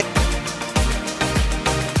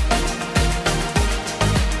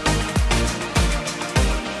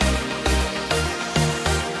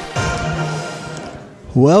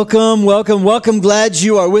Welcome, welcome, welcome. Glad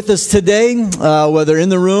you are with us today, whether in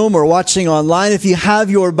the room or watching online. If you have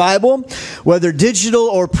your Bible, whether digital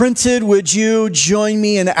or printed, would you join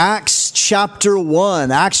me in Acts chapter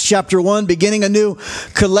 1? Acts chapter 1, beginning a new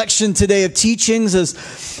collection today of teachings.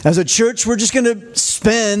 As a church, we're just going to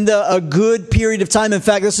spend a good period of time. In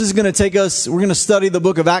fact, this is going to take us, we're going to study the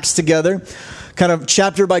book of Acts together, kind of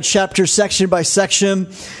chapter by chapter, section by section,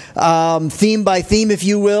 theme by theme, if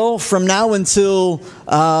you will, from now until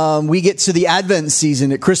we get to the Advent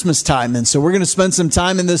season at Christmas time. And so we're going to spend some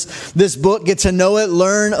time in this book, get to know it,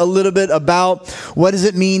 learn a little bit about what does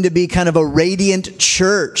it mean to be kind of a radiant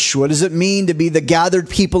church? What does it mean to be the gathered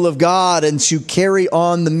people of God and to carry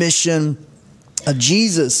on the mission of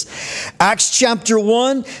Jesus? Acts chapter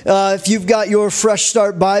 1, if you've got your Fresh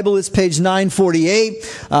Start Bible, it's page 948.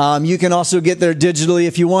 You can also get there digitally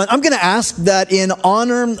if you want. I'm going to ask that in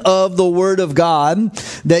honor of the Word of God,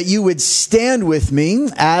 that you would stand with me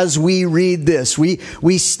as we read this. We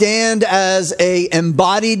stand as a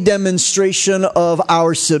embodied demonstration of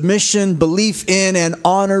our submission, belief in, and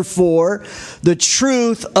honor for the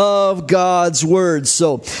truth of God's Word.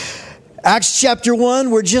 So, Acts chapter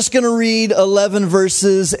 1, we're just going to read 11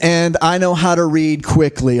 verses, and I know how to read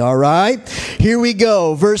quickly, all right? Here we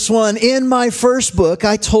go. Verse 1, in my first book,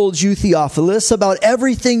 I told you, Theophilus, about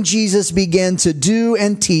everything Jesus began to do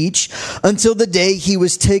and teach until the day he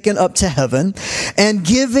was taken up to heaven, and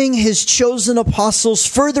giving his chosen apostles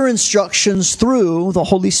further instructions through the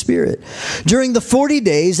Holy Spirit. During the 40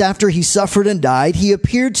 days after he suffered and died, he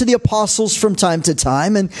appeared to the apostles from time to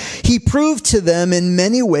time, and he proved to them in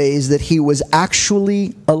many ways that he was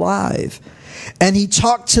actually alive. And he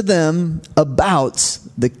talked to them about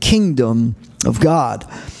the kingdom of God.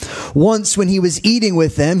 Once when he was eating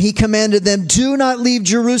with them, he commanded them, do not leave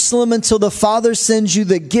Jerusalem until the Father sends you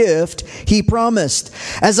the gift he promised.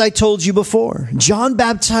 As I told you before, John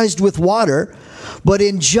baptized with water, but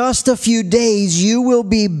in just a few days you will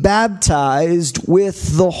be baptized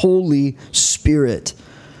with the Holy Spirit.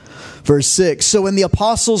 Verse 6, so when the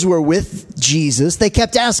apostles were with Jesus, they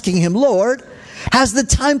kept asking him, Lord, has the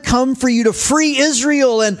time come for you to free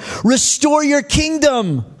Israel and restore your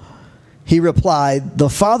kingdom? He replied, the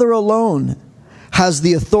Father alone has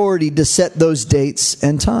the authority to set those dates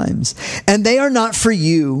and times, and they are not for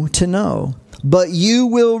you to know. But you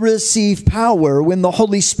will receive power when the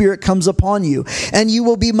Holy Spirit comes upon you, and you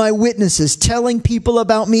will be my witnesses, telling people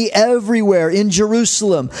about me everywhere in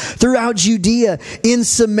Jerusalem, throughout Judea, in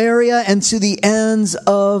Samaria, and to the ends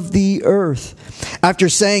of the earth. After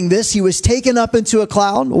saying this, he was taken up into a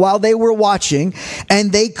cloud while they were watching,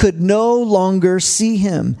 and they could no longer see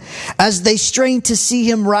him. As they strained to see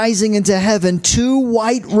him rising into heaven, two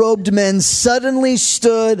white-robed men suddenly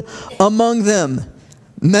stood among them.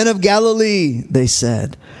 Men of Galilee, they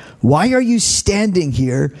said, why are you standing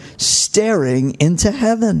here staring into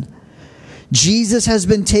heaven? Jesus has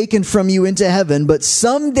been taken from you into heaven, but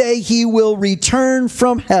someday he will return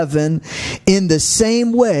from heaven in the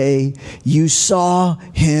same way you saw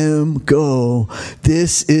him go.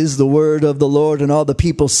 This is the word of the Lord, and all the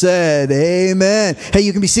people said, amen. Hey,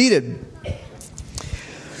 you can be seated.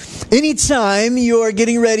 Anytime you're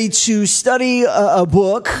getting ready to study a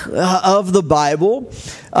book of the Bible,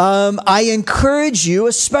 I encourage you,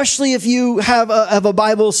 especially if you have a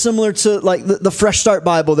Bible similar to like the Fresh Start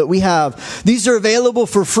Bible that we have. These are available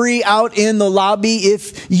for free out in the lobby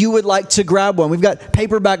if you would like to grab one. We've got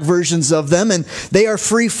paperback versions of them, and they are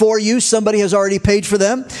free for you. Somebody has already paid for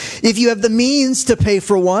them. If you have the means to pay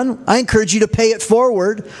for one, I encourage you to pay it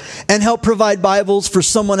forward and help provide Bibles for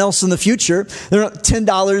someone else in the future. They're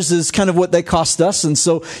 $10 is kind of what they cost us, and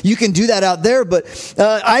so you can do that out there. But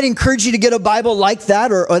I'd encourage you to get a Bible like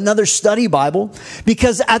that or another study Bible,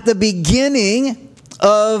 because at the beginning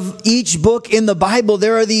of each book in the Bible,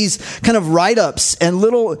 there are these kind of write-ups and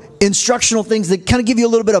little instructional things that kind of give you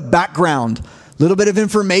a little bit of background, a little bit of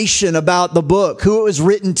information about the book, who it was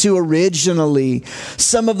written to originally,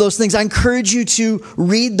 some of those things. I encourage you to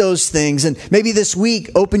read those things, and maybe this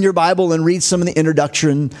week open your Bible and read some of the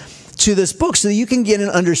introduction to this book so that you can get an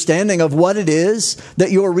understanding of what it is that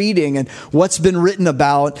you're reading and what's been written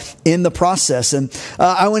about in the process. And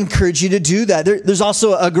I would encourage you to do that. There's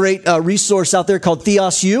also a great resource out there called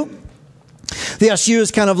Theos U. Theos U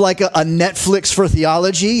is kind of like a Netflix for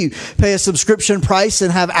theology. You pay a subscription price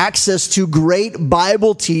and have access to great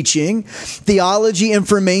Bible teaching, theology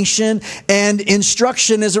information, and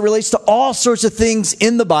instruction as it relates to all sorts of things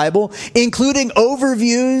in the Bible, including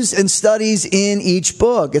overviews and studies in each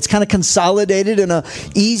book. It's kind of consolidated in a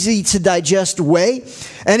easy to digest way.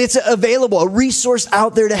 And it's available, a resource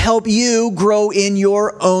out there to help you grow in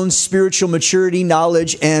your own spiritual maturity,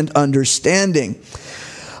 knowledge, and understanding.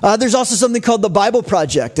 There's also something called the Bible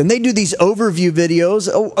Project, and they do these overview videos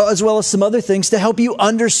as well as some other things to help you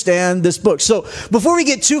understand this book. So before we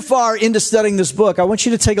get too far into studying this book, I want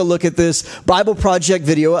you to take a look at this Bible Project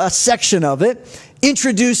video, a section of it,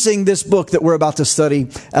 introducing this book that we're about to study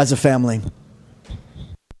as a family.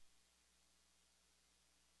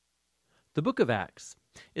 The Book of Acts.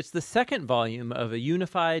 It's the second volume of a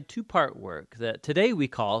unified two-part work that today we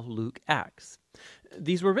call Luke Acts.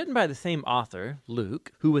 These were written by the same author,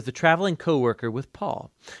 Luke, who was a traveling co-worker with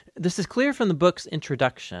Paul. This is clear from the book's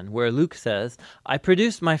introduction, where Luke says, "I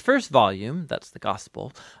produced my first volume," that's the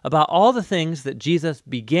gospel, "about all the things that Jesus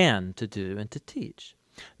began to do and to teach."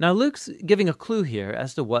 Now Luke's giving a clue here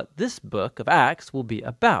as to what this book of Acts will be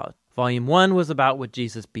about. Volume 1 was about what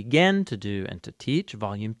Jesus began to do and to teach.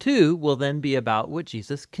 Volume 2 will then be about what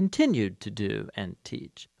Jesus continued to do and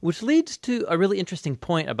teach. Which leads to a really interesting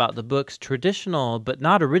point about the book's traditional but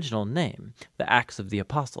not original name, the Acts of the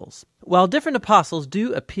Apostles. While different apostles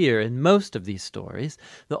do appear in most of these stories,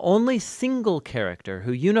 the only single character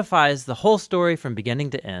who unifies the whole story from beginning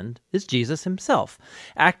to end is Jesus himself,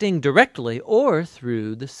 acting directly or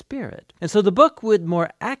through the Spirit. And so the book would more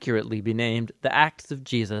accurately be named The Acts of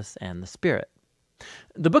Jesus and the Spirit.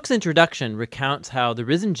 The book's introduction recounts how the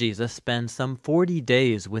risen Jesus spends some 40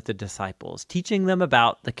 days with the disciples, teaching them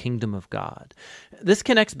about the kingdom of God. This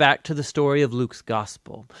connects back to the story of Luke's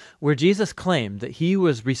gospel, where Jesus claimed that he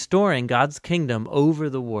was restoring God's kingdom over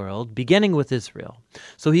the world, beginning with Israel.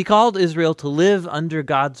 So he called Israel to live under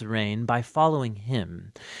God's reign by following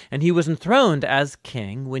him. And he was enthroned as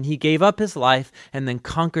king when he gave up his life and then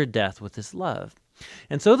conquered death with his love.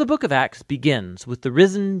 And so the book of Acts begins with the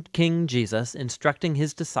risen King Jesus instructing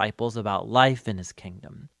his disciples about life in his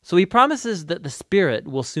kingdom. So he promises that the Spirit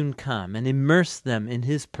will soon come and immerse them in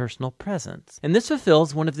his personal presence. And this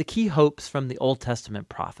fulfills one of the key hopes from the Old Testament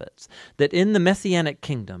prophets, that in the Messianic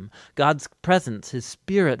kingdom, God's presence, his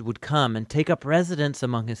Spirit, would come and take up residence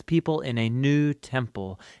among his people in a new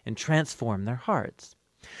temple and transform their hearts.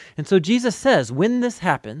 And so Jesus says, when this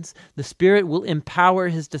happens, the Spirit will empower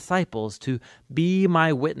his disciples to be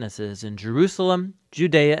my witnesses in Jerusalem,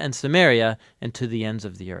 Judea, and Samaria, and to the ends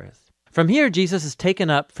of the earth. From here, Jesus is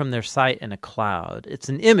taken up from their sight in a cloud. It's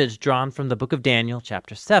an image drawn from the book of Daniel,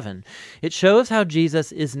 chapter 7. It shows how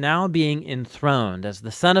Jesus is now being enthroned as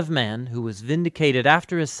the Son of Man who was vindicated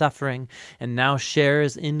after his suffering and now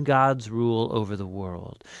shares in God's rule over the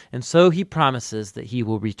world. And so he promises that he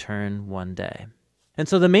will return one day. And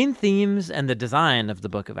so the main themes and the design of the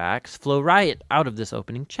book of Acts flow right out of this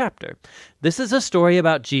opening chapter. This is a story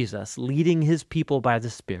about Jesus leading his people by the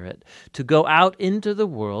Spirit to go out into the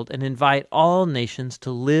world and invite all nations to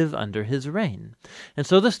live under his reign. And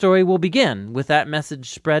so the story will begin with that message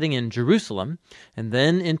spreading in Jerusalem and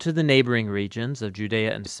then into the neighboring regions of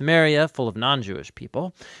Judea and Samaria full of non-Jewish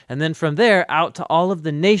people, and then from there out to all of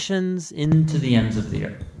the nations into the ends of the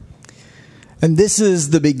earth. And this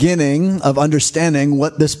is the beginning of understanding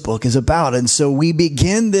what this book is about. And so we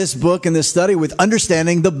begin this book and this study with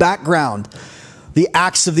understanding the background, the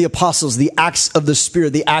Acts of the Apostles, the Acts of the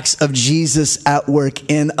Spirit, the Acts of Jesus at work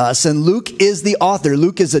in us. And Luke is the author.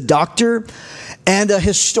 Luke is a doctor and a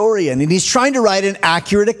historian. And he's trying to write an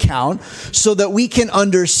accurate account so that we can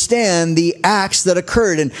understand the acts that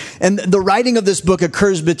occurred. And the writing of this book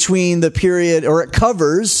occurs between the period, or it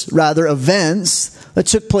covers, rather, events that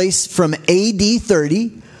took place from AD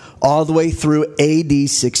 30 all the way through AD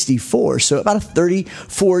 64. So about a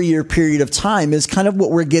 34-year period of time is kind of what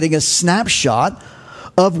we're getting a snapshot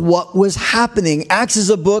of what was happening. Acts is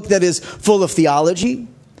a book that is full of theology.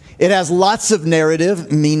 It has lots of narrative,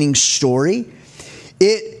 meaning story.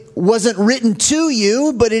 It wasn't written to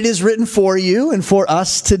you, but it is written for you and for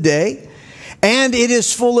us today. And it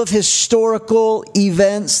is full of historical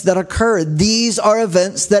events that occurred. These are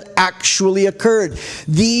events that actually occurred.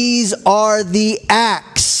 These are the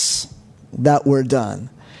acts that were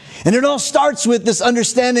done. And it all starts with this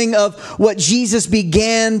understanding of what Jesus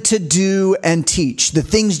began to do and teach. The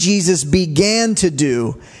things Jesus began to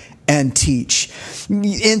do and teach.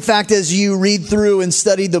 In fact, as you read through and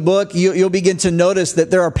study the book, you'll begin to notice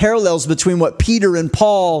that there are parallels between what Peter and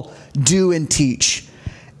Paul do and teach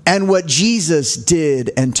and what Jesus did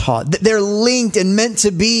and taught. They're linked and meant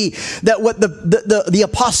to be that what the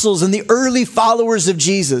apostles and the early followers of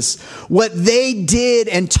Jesus, what they did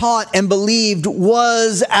and taught and believed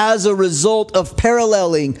was as a result of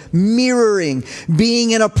paralleling, mirroring,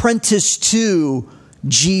 being an apprentice to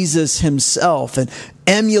Jesus himself and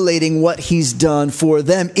emulating what he's done for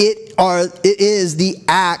them. It is the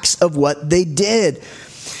acts of what they did.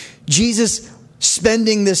 Jesus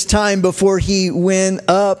spending this time before he went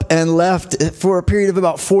up and left for a period of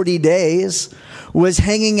about 40 days was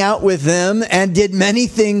hanging out with them and did many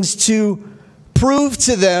things to prove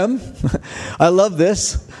to them, I love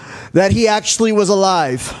this, that he actually was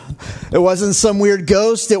alive. It wasn't some weird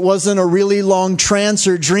ghost. It wasn't a really long trance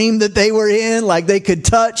or dream that they were in. Like they could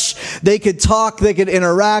touch, they could talk, they could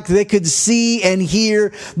interact, they could see and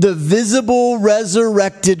hear the visible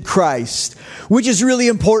resurrected Christ, which is really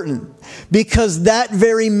important. Because that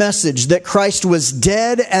very message that Christ was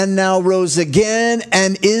dead and now rose again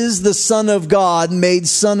and is the Son of God, made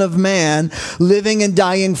Son of Man, living and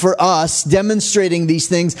dying for us, demonstrating these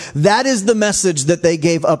things, that is the message that they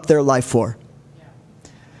gave up their life for.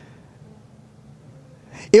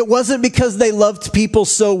 It wasn't because they loved people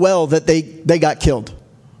so well that they got killed.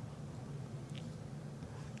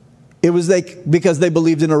 It was because they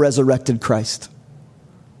believed in a resurrected Christ.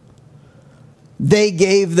 They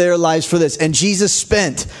gave their lives for this. And Jesus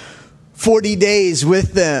spent 40 days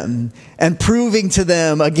with them and proving to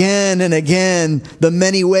them again and again the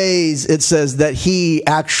many ways it says that he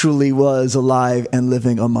actually was alive and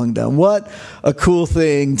living among them. What a cool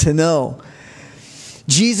thing to know.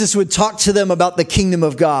 Jesus would talk to them about the kingdom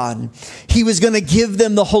of God. He was going to give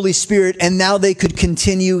them the Holy Spirit, and now they could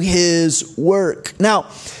continue his work. Now,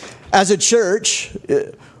 as a church,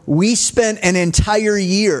 we spent an entire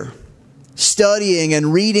year studying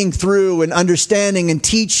and reading through and understanding and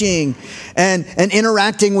teaching and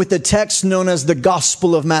interacting with the text known as the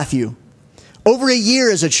Gospel of Matthew. Over a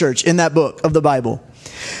year as a church in that book of the Bible.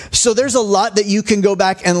 So there's a lot that you can go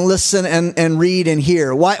back and listen and read and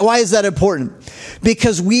hear. Why is that important?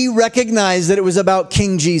 Because we recognize that it was about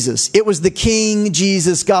King Jesus. It was the King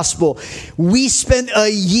Jesus gospel. We spent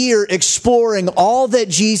a year exploring all that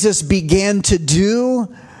Jesus began to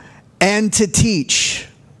do and to teach.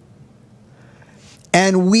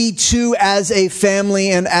 And we too, as a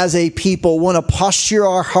family and as a people, want to posture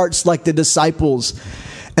our hearts like the disciples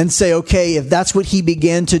and say, okay, if that's what he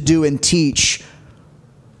began to do and teach,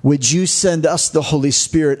 would you send us the Holy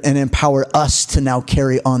Spirit and empower us to now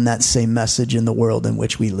carry on that same message in the world in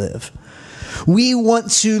which we live? We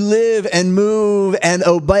want to live and move and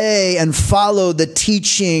obey and follow the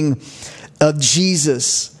teaching of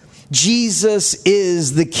Jesus. Jesus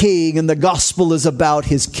is the King, and the gospel is about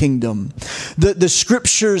his kingdom. The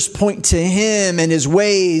scriptures point to him and his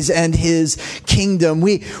ways and his kingdom.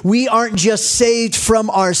 We aren't just saved from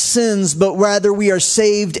our sins, but rather we are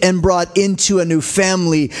saved and brought into a new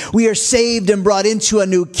family. We are saved and brought into a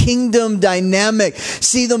new kingdom dynamic.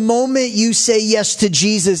 See, the moment you say yes to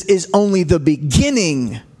Jesus is only the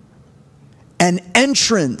beginning and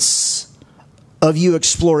entrance of you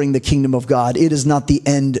exploring the kingdom of God. It is not the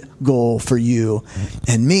end goal for you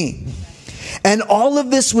and me. And all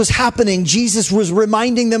of this was happening. Jesus was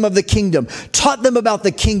reminding them of the kingdom, taught them about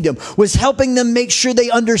the kingdom, was helping them make sure they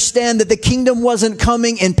understand that the kingdom wasn't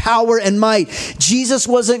coming in power and might. Jesus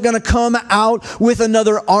wasn't going to come out with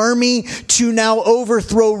another army to now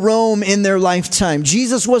overthrow Rome in their lifetime.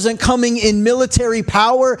 Jesus wasn't coming in military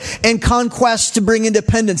power and conquest to bring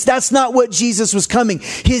independence. That's not what Jesus was coming.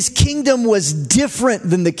 His kingdom was different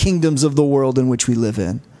than the kingdoms of the world in which we live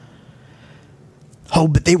in. Oh,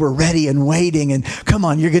 but they were ready and waiting and come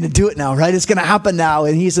on, you're going to do it now, right? It's going to happen now.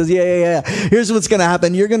 And he says, yeah. Here's what's going to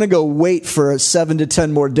happen. You're going to go wait for 7 to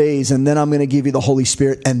 10 more days, and then I'm going to give you the Holy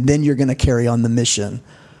Spirit, and then you're going to carry on the mission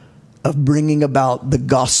of bringing about the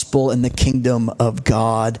gospel and the kingdom of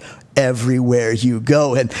God everywhere you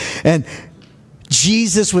go. And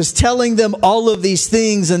Jesus was telling them all of these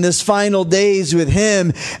things in this final days with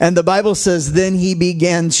him. And the Bible says, then he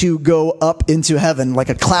began to go up into heaven like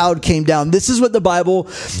a cloud came down. This is what the Bible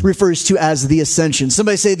refers to as the ascension.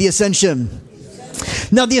 Somebody say the ascension.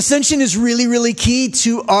 Now, the ascension is really, really key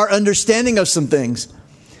to our understanding of some things.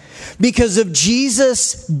 Because if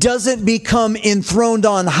Jesus doesn't become enthroned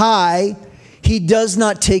on high, he does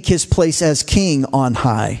not take his place as king on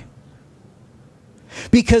high.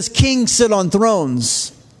 Because kings sit on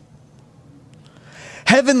thrones.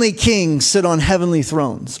 Heavenly kings sit on heavenly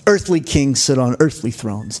thrones. Earthly kings sit on earthly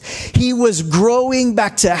thrones. He was growing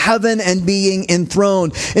back to heaven and being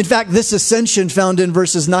enthroned. In fact, this ascension found in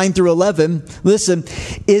verses 9 through 11, listen,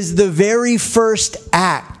 is the very first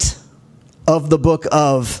act of the book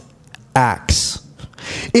of Acts.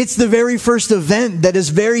 It's the very first event that is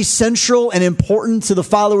very central and important to the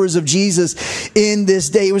followers of Jesus in this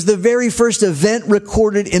day. It was the very first event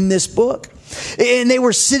recorded in this book. And they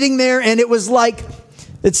were sitting there, and it was like,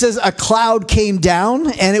 it says a cloud came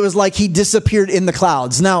down, and it was like he disappeared in the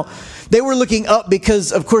clouds. Now, They were looking up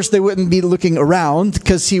because, of course, they wouldn't be looking around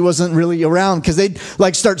because he wasn't really around, because they'd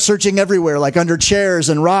like start searching everywhere, like under chairs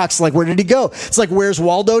and rocks. Like, where did he go? It's like, where's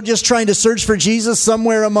Waldo? Just trying to search for Jesus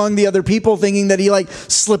somewhere among the other people, thinking that he like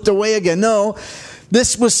slipped away again. No,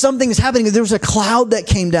 this was something that's happening. There was a cloud that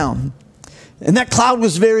came down. And that cloud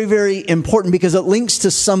was very, very important because it links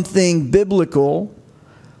to something biblical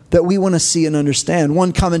that we want to see and understand.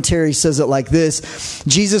 One commentary says it like this: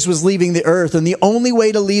 Jesus was leaving the earth, and the only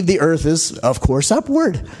way to leave the earth is, of course,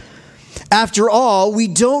 upward. After all, we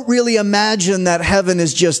don't really imagine that heaven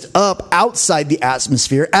is just up outside the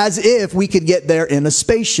atmosphere, as if we could get there in a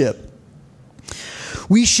spaceship.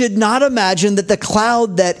 We should not imagine that the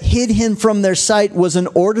cloud that hid him from their sight was an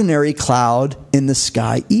ordinary cloud in the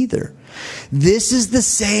sky either. This is the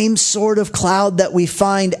same sort of cloud that we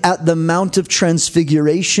find at the Mount of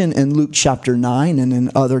Transfiguration in Luke chapter 9 and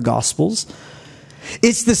in other Gospels.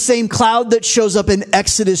 It's the same cloud that shows up in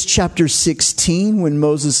Exodus chapter 16 when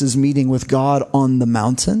Moses is meeting with God on the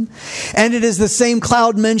mountain. And it is the same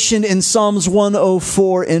cloud mentioned in Psalms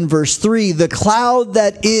 104 in verse 3, the cloud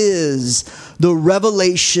that is the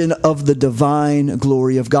revelation of the divine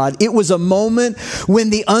glory of God. It was a moment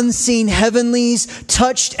when the unseen heavenlies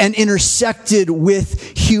touched and intersected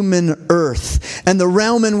with human earth and the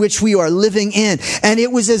realm in which we are living in. And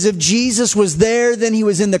it was as if Jesus was there, then he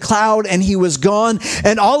was in the cloud and he was gone.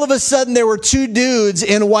 And all of a sudden there were two dudes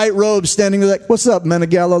in white robes standing there like, "What's up, men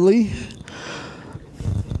of Galilee?"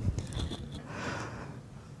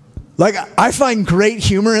 Like, I find great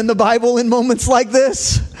humor in the Bible in moments like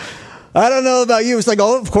this. I don't know about you. It's like,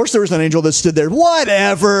 oh, of course there was an angel that stood there.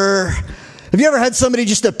 Whatever. Have you ever had somebody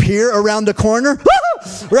just appear around the corner?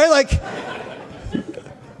 Right? Like,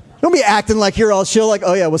 don't be acting like you're all chill. Like,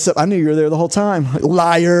 oh yeah, what's up? I knew you were there the whole time.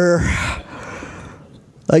 Liar.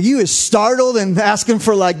 Like, you is startled and asking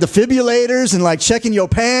for like defibrillators and like checking your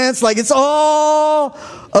pants. Like, it's all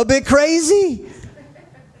a bit crazy.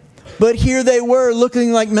 But here they were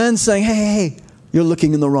looking like men saying, hey, you're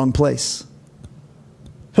looking in the wrong place.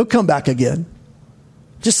 He'll come back again.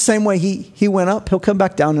 Just the same way he went up, he'll come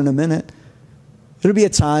back down in a minute. It'll be a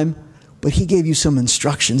time, but he gave you some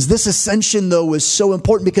instructions. This ascension, though, was so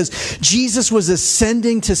important because Jesus was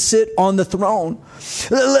ascending to sit on the throne.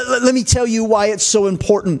 Let me tell you why it's so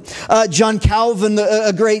important. John Calvin,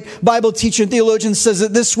 a great Bible teacher and theologian, says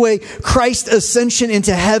it this way: Christ's ascension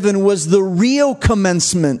into heaven was the real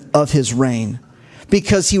commencement of his reign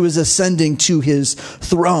because he was ascending to his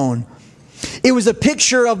throne. It was a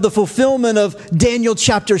picture of the fulfillment of Daniel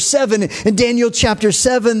chapter 7. In Daniel chapter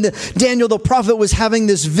 7, Daniel the prophet was having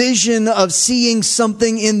this vision of seeing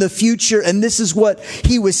something in the future, and this is what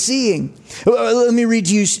he was seeing. Let me read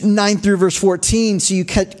you 9 through verse 14 so you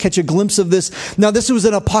catch a glimpse of this. Now, this was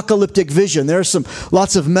an apocalyptic vision. There are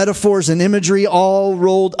lots of metaphors and imagery all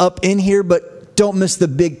rolled up in here, but don't miss the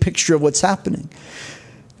big picture of what's happening.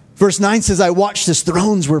 Verse 9 says, I watched as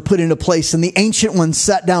thrones were put into place, and the Ancient One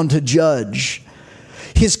sat down to judge.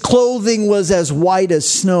 His clothing was as white as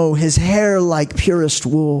snow, his hair like purest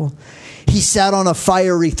wool. He sat on a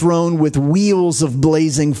fiery throne with wheels of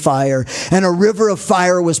blazing fire, and a river of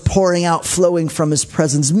fire was pouring out, flowing from his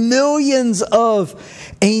presence. Millions of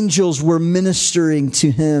angels were ministering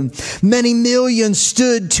to him. Many millions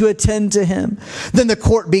stood to attend to him. Then the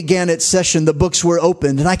court began its session. The books were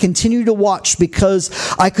opened, and I continued to watch because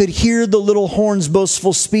I could hear the little horn's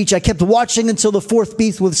boastful speech. I kept watching until the fourth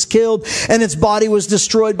beast was killed and its body was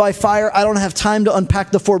destroyed by fire. I don't have time to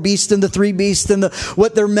unpack the four beasts and the three beasts and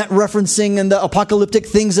what they're referencing and the apocalyptic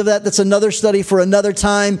things of that. That's another study for another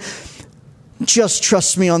time. Just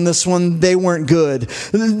trust me on this one. They weren't good.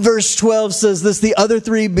 Verse 12 says this: the other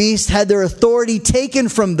three beasts had their authority taken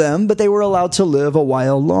from them, but they were allowed to live a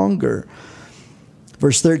while longer.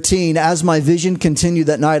 Verse 13, as my vision continued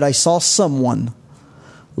that night, I saw someone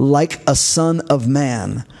like a son of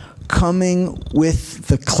man coming with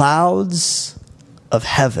the clouds of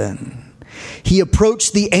heaven. He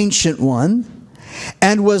approached the Ancient One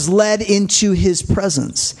and was led into his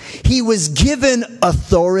presence. He was given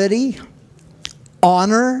authority,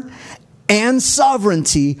 honor, and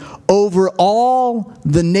sovereignty over all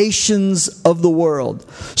the nations of the world,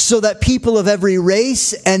 so that people of every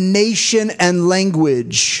race and nation and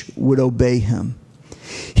language would obey him.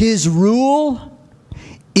 His rule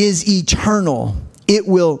is eternal. It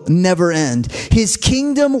will never end. His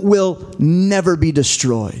kingdom will never be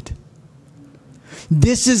destroyed.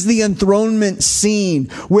 This is the enthronement scene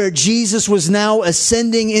where Jesus was now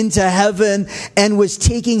ascending into heaven and was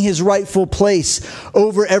taking his rightful place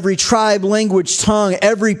over every tribe, language, tongue.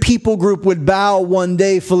 Every people group would bow one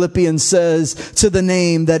day, Philippians says, to the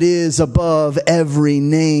name that is above every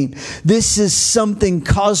name. This is something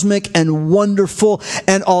cosmic and wonderful,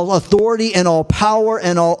 and all authority and all power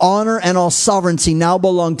and all honor and all sovereignty now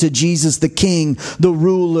belong to Jesus, the King, the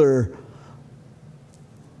ruler,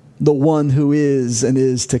 the one who is and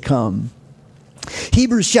is to come.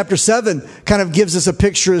 Hebrews chapter 7 kind of gives us a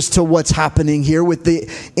picture as to what's happening here with the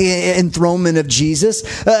enthronement of Jesus.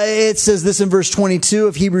 It says this in verse 22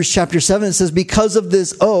 of Hebrews chapter 7. It says, because of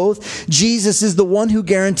this oath, Jesus is the one who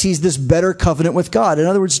guarantees this better covenant with God. In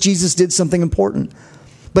other words, Jesus did something important,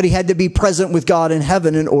 but he had to be present with God in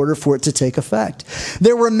heaven in order for it to take effect.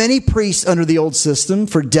 There were many priests under the old system,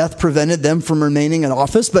 for death prevented them from remaining in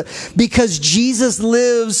office. But because Jesus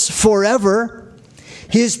lives forever,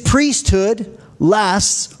 his priesthood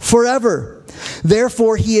lasts forever.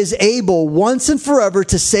 Therefore, he is able once and forever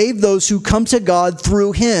to save those who come to God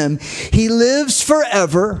through him. He lives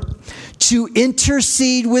forever to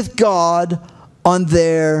intercede with God on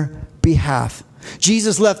their behalf.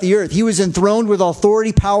 Jesus left the earth. He was enthroned with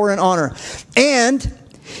authority, power, and honor. And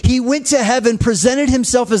he went to heaven, presented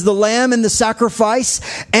himself as the lamb and the sacrifice,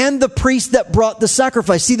 and the priest that brought the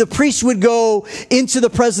sacrifice. See, the priest would go into the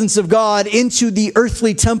presence of God, into the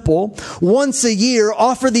earthly temple, once a year,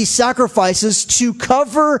 offer these sacrifices to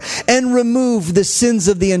cover and remove the sins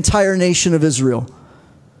of the entire nation of Israel.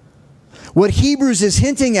 What Hebrews is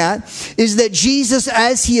hinting at is that Jesus,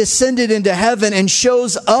 as he ascended into heaven and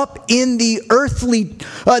shows up in the earthly,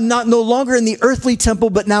 no longer in the earthly temple,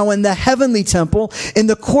 but now in the heavenly temple, in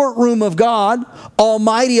the courtroom of God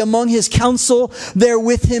Almighty, among his council there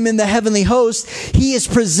with him in the heavenly host, he is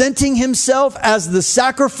presenting himself as the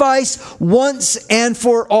sacrifice once and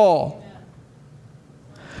for all,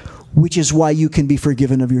 which is why you can be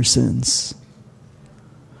forgiven of your sins.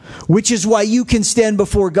 Which is why you can stand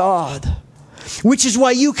before God. Which is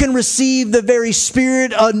why you can receive the very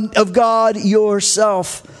Spirit of God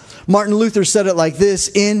yourself. Martin Luther said it like this: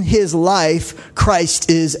 in his life, Christ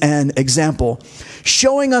is an example,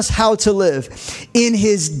 showing us how to live. In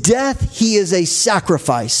his death, he is a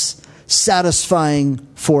sacrifice, satisfying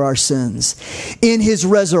for our sins. In his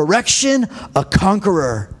resurrection, a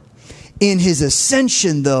conqueror. In his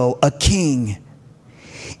ascension, though, a king.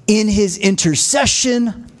 In his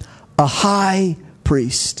intercession, a high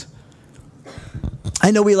priest. I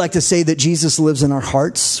know we like to say that Jesus lives in our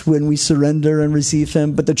hearts when we surrender and receive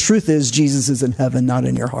him, but the truth is Jesus is in heaven, not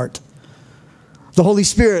in your heart. The Holy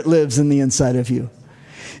Spirit lives in the inside of you.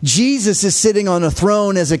 Jesus is sitting on a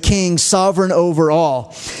throne as a king, sovereign over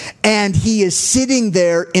all. And he is sitting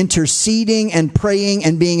there interceding and praying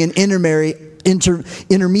and being an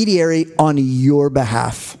intermediary on your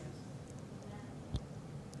behalf.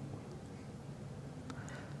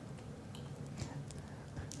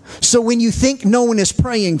 So when you think no one is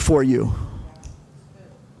praying for you,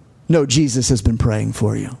 no, Jesus has been praying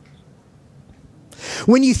for you.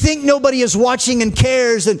 When you think nobody is watching and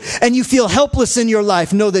cares and you feel helpless in your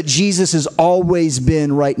life, know that Jesus has always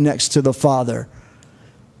been right next to the Father,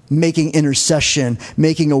 making intercession,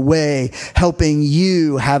 making a way, helping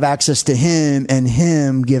you have access to him and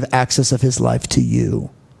him give access of his life to you.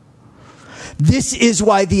 This is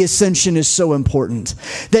why the ascension is so important.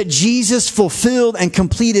 That Jesus fulfilled and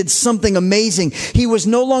completed something amazing. He was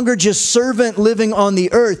no longer just servant living on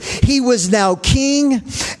the earth. He was now king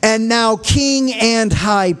and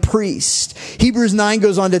high priest. Hebrews 9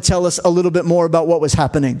 goes on to tell us a little bit more about what was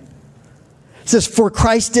happening. It says, for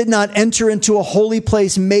Christ did not enter into a holy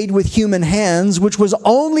place made with human hands, which was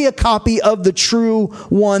only a copy of the true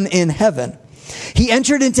one in heaven. He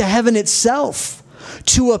entered into heaven itself,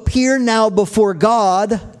 to appear now before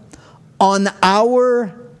God on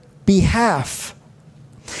our behalf.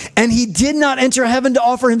 And he did not enter heaven to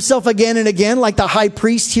offer himself again and again like the high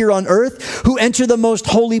priest here on earth who entered the most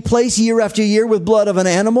holy place year after year with blood of an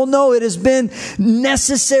animal. No, it has been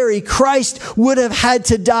necessary. Christ would have had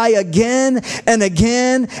to die again and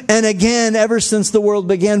again and again ever since the world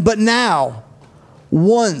began. But now,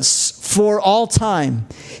 once for all time,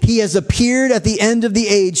 he has appeared at the end of the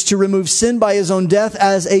age to remove sin by his own death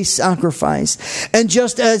as a sacrifice. And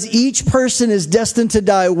just as each person is destined to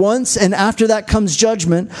die once, and after that comes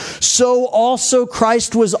judgment, so also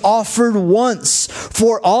Christ was offered once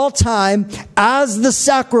for all time as the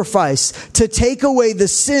sacrifice to take away the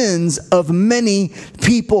sins of many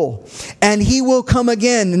people. And he will come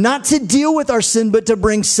again, not to deal with our sin, but to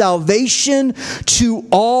bring salvation to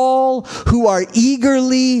all who are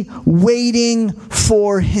eagerly waiting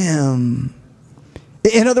for him.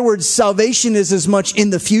 In other words, salvation is as much in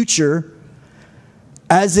the future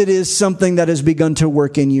as it is something that has begun to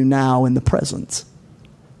work in you now in the present.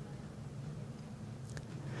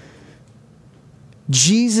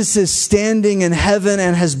 Jesus is standing in heaven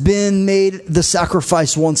and has been made the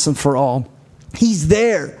sacrifice once and for all. He's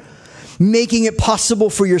there, making it possible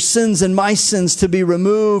for your sins and my sins to be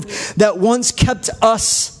removed, that once kept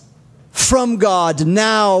us from God,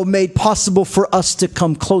 now made possible for us to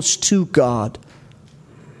come close to God.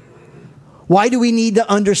 Why do we need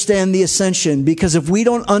to understand the ascension? Because if we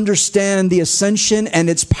don't understand the ascension and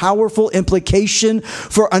its powerful implication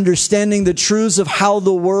for understanding the truths of how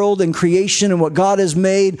the world and creation and what God has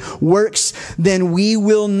made works, then we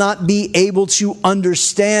will not be able to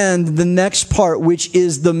understand the next part, which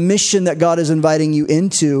is the mission that God is inviting you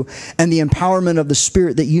into and the empowerment of the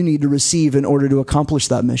Spirit that you need to receive in order to accomplish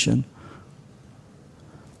that mission.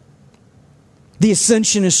 The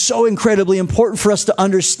ascension is so incredibly important for us to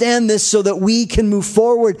understand this so that we can move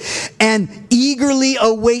forward and eagerly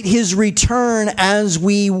await His return as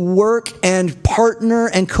we work and partner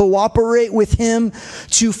and cooperate with Him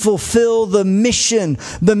to fulfill the mission.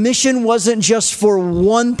 The mission wasn't just for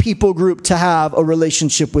one people group to have a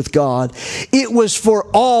relationship with God. It was for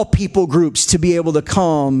all people groups to be able to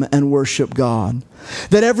come and worship God.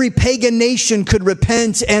 That every pagan nation could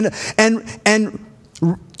repent and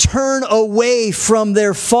turn away from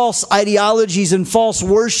their false ideologies and false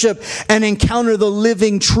worship and encounter the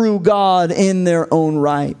living true God in their own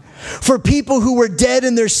right. For people who were dead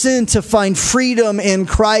in their sin to find freedom in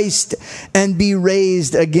Christ and be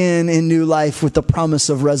raised again in new life with the promise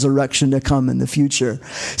of resurrection to come in the future.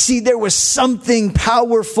 See, there was something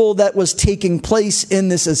powerful that was taking place in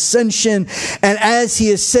this ascension. And as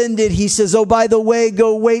He ascended, He says, oh, by the way,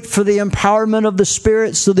 go wait for the empowerment of the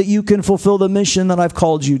Spirit so that you can fulfill the mission that I've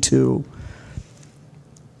called you to.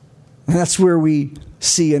 And that's where we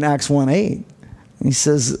see in Acts 1:8. He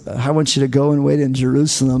says, I want you to go and wait in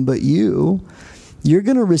Jerusalem, but you're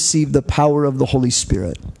going to receive the power of the Holy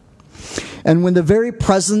Spirit. And when the very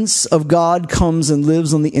presence of God comes and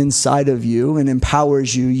lives on the inside of you and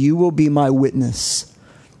empowers you, you will be my witness.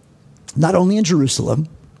 Not only in Jerusalem,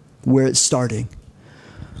 where it's starting,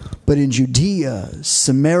 but in Judea,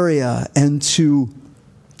 Samaria, and to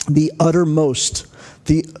the uttermost,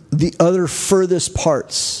 the other furthest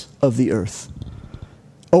parts of the earth.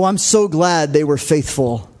 Oh, I'm so glad they were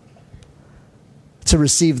faithful to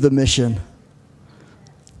receive the mission.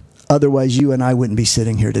 Otherwise, you and I wouldn't be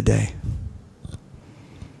sitting here today.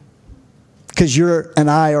 Because you and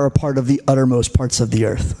I are a part of the uttermost parts of the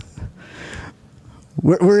earth.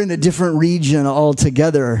 We're in a different region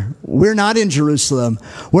altogether. We're not in Jerusalem.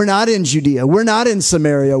 We're not in Judea. We're not in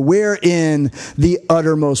Samaria. We're in the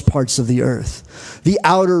uttermost parts of the earth, the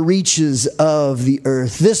outer reaches of the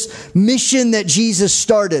earth. This mission that Jesus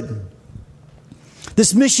started,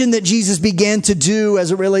 this mission that Jesus began to do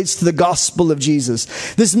as it relates to the gospel of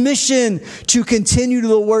Jesus, this mission to continue to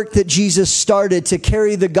the work that Jesus started to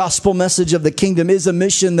carry the gospel message of the kingdom is a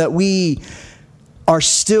mission that we are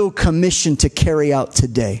still commissioned to carry out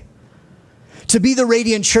today. To be the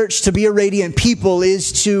radiant church, to be a radiant people,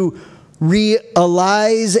 is to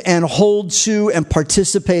realize and hold to and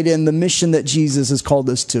participate in the mission that Jesus has called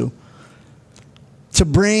us to. To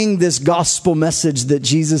bring this gospel message that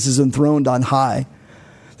Jesus is enthroned on high.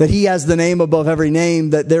 That He has the name above every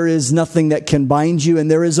name, that there is nothing that can bind you, and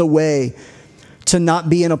there is a way to not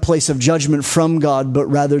be in a place of judgment from God, but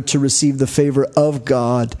rather to receive the favor of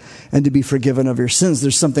God and to be forgiven of your sins.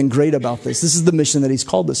 There's something great about this. This is the mission that He's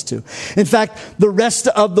called us to. In fact, the rest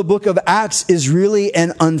of the book of Acts is really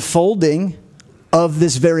an unfolding of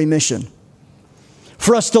this very mission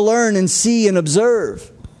for us to learn and see and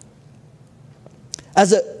observe.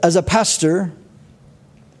 As a pastor,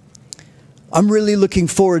 I'm really looking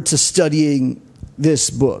forward to studying this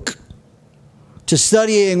book, to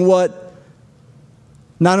studying what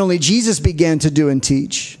not only Jesus began to do and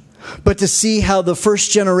teach, but to see how the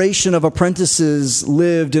first generation of apprentices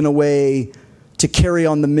lived in a way to carry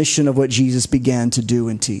on the mission of what Jesus began to do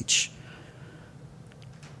and teach.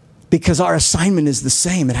 Because our assignment is the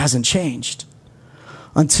same. It hasn't changed.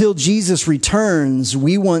 Until Jesus returns,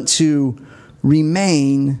 we want to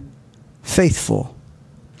remain faithful.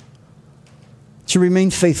 To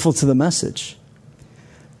remain faithful to the message.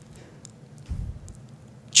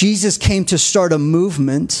 Jesus came to start a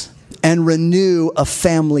movement and renew a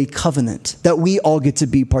family covenant that we all get to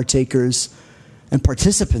be partakers and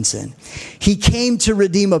participants in. He came to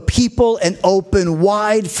redeem a people and open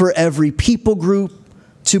wide for every people group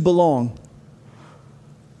to belong.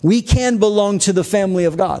 We can belong to the family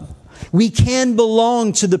of God. We can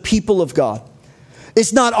belong to the people of God.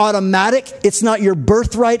 It's not automatic. It's not your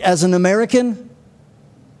birthright as an American.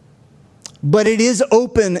 But it is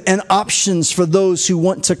open and options for those who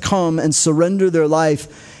want to come and surrender their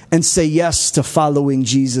life and say yes to following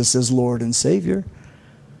Jesus as Lord and Savior.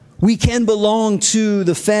 We can belong to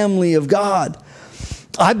the family of God.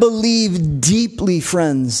 I believe deeply,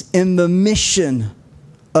 friends, in the mission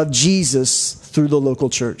of Jesus through the local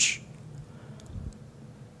church.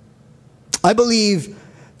 I believe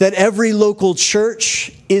that every local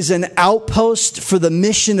church is an outpost for the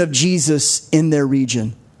mission of Jesus in their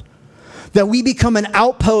region. That we become an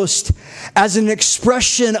outpost as an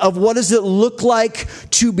expression of what does it look like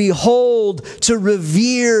to behold, to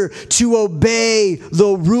revere, to obey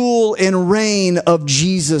the rule and reign of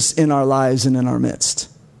Jesus in our lives and in our midst.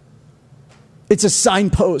 It's a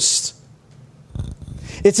signpost.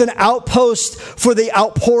 It's an outpost for the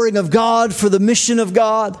outpouring of God, for the mission of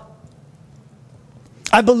God.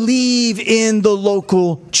 I believe in the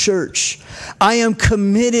local church. I am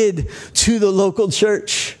committed to the local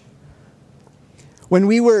church. When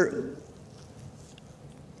we were,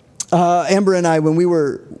 Amber and I, when we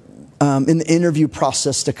were in the interview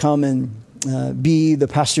process to come and be the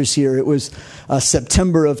pastors here, it was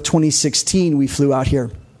September of 2016, we flew out here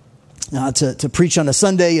to preach on a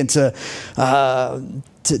Sunday and to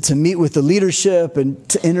meet with the leadership and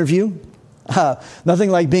to interview. Nothing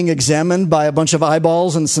like being examined by a bunch of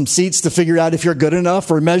eyeballs and some seats to figure out if you're good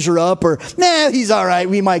enough or measure up or, he's all right.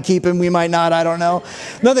 We might keep him. We might not. I don't know.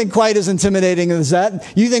 Nothing quite as intimidating as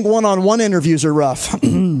that. You think one-on-one interviews are rough.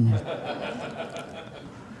 It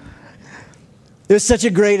was such a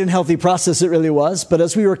great and healthy process. It really was. But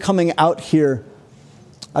as we were coming out here,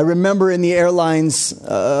 I remember in the airlines,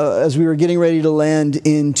 as we were getting ready to land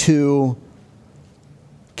into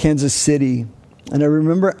Kansas City, and I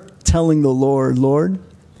remember telling the Lord,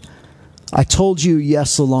 I told you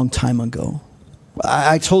yes a long time ago.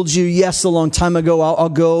 I told you yes a long time ago. I'll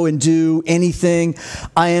go and do anything.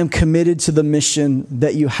 I am committed to the mission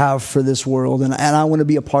that you have for this world, and I want to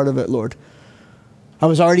be a part of it, Lord. I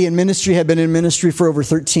was already in ministry, had been in ministry for over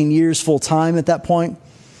 13 years full time at that point,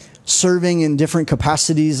 serving in different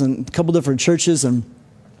capacities in a couple different churches. And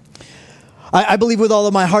I believe with all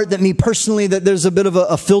of my heart that me personally, that there's a bit of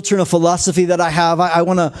a filter and a philosophy that I have. I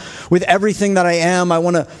want to, with everything that I am, I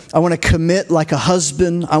want to commit like a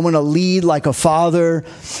husband. I want to lead like a father.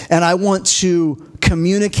 And I want to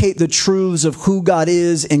communicate the truths of who God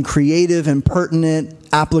is in creative and pertinent,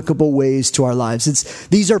 applicable ways to our lives.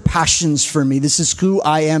 These are passions for me. This is who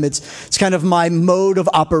I am. It's kind of my mode of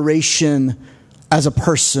operation as a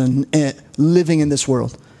person living in this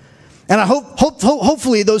world. And I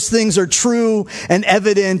hopefully those things are true and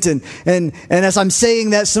evident. And as I'm saying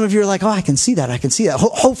that, some of you are like, oh, I can see that.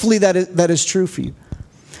 Hopefully that is true for you.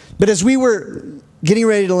 But as we were getting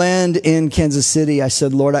ready to land in Kansas City, I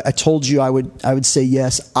said, Lord, I told you I would say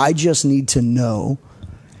yes. I just need to know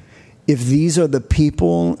if these are the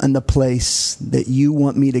people and the place that you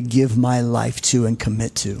want me to give my life to and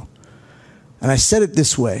commit to. And I said it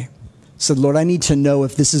this way. I said, Lord, I need to know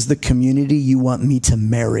if this is the community you want me to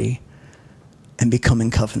marry and become in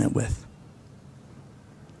covenant with.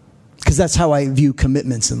 Because that's how I view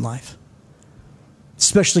commitments in life.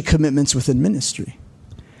 Especially commitments within ministry.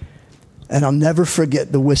 And I'll never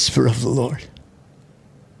forget the whisper of the Lord.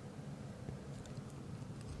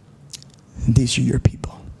 These are your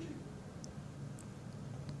people.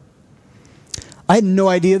 I had no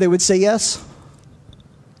idea they would say yes.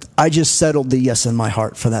 I just settled the yes in my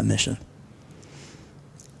heart for that mission.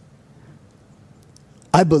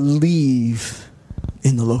 I believe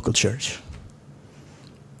in the local church.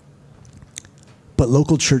 But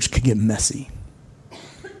local church can get messy.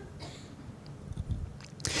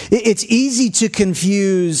 It's easy to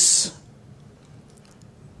confuse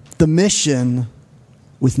the mission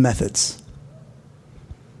with methods.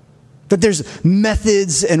 That there's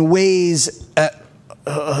methods and ways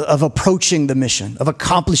of approaching the mission, of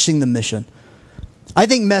accomplishing the mission. I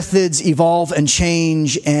think methods evolve and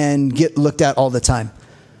change and get looked at all the time.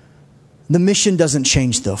 The mission doesn't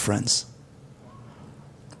change though, friends.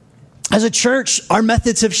 As a church, our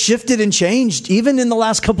methods have shifted and changed even in the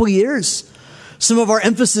last couple of years. Some of our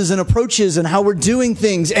emphasis and approaches and how we're doing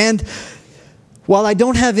things. And while I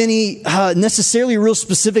don't have any necessarily real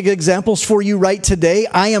specific examples for you right today,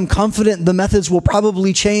 I am confident the methods will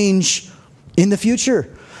probably change in the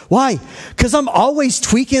future. Why? Because I'm always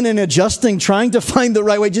tweaking and adjusting, trying to find the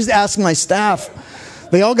right way. Just ask my staff.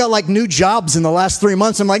 They all got like new jobs in the last 3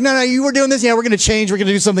 months. I'm like, no, you were doing this. Yeah, we're going to change. We're going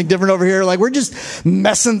to do something different over here. Like, we're just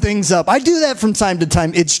messing things up. I do that from time to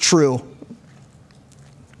time. It's true.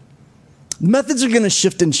 Methods are going to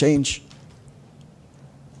shift and change.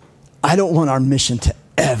 I don't want our mission to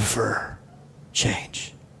ever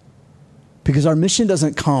change. Because our mission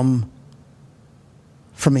doesn't come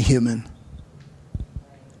from a human.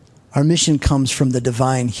 Our mission comes from the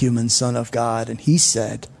divine human Son of God. And he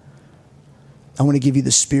said, I want to give you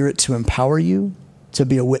the Spirit to empower you to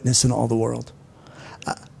be a witness in all the world.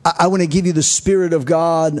 I want to give you the Spirit of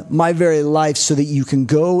God, my very life, so that you can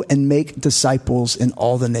go and make disciples in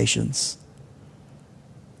all the nations.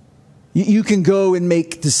 You can go and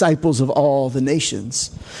make disciples of all the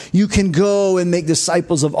nations. You can go and make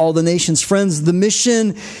disciples of all the nations. Friends, the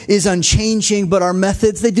mission is unchanging, but our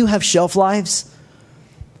methods, they do have shelf lives.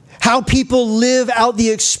 How people live out the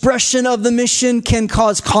expression of the mission can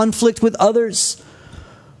cause conflict with others.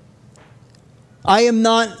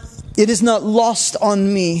 It is not lost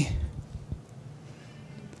on me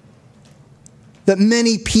that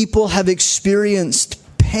many people have experienced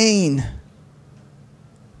pain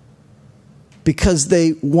because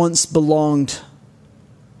they once belonged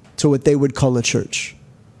to what they would call a church.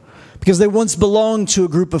 Because they once belonged to a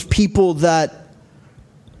group of people that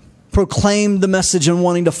proclaimed the message and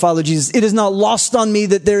wanting to follow Jesus. It is not lost on me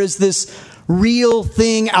that there is this real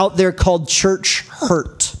thing out there called church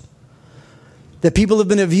hurt. That people have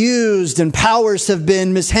been abused and powers have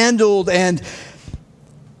been mishandled. And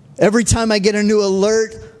every time I get a new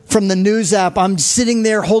alert from the news app, I'm sitting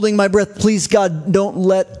there holding my breath. Please, God, don't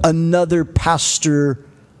let another pastor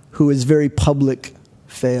who is very public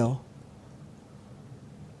fail.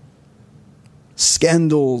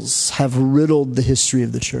 Scandals have riddled the history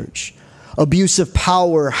of the church. Abuse of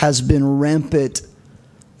power has been rampant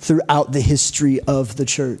throughout the history of the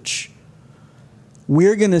church.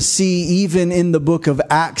 We're going to see, even in the book of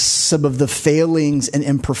Acts, some of the failings and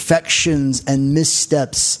imperfections and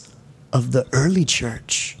missteps of the early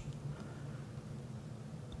church.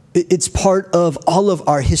 It's part of all of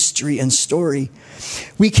our history and story.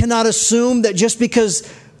 We cannot assume that just because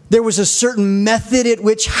there was a certain method at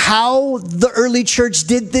which how the early church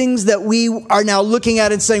did things that we are now looking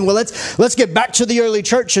at and saying, well, let's get back to the early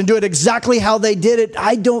church and do it exactly how they did it.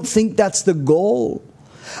 I don't think that's the goal.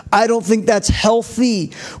 I don't think that's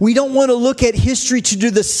healthy. We don't want to look at history to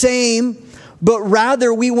do the same, but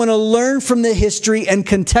rather we want to learn from the history and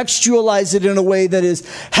contextualize it in a way that is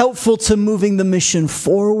helpful to moving the mission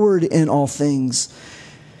forward in all things.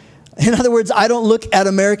 In other words, I don't look at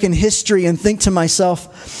American history and think to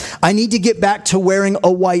myself, I need to get back to wearing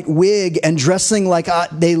a white wig and dressing like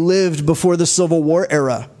they lived before the Civil War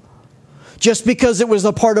era. Just because it was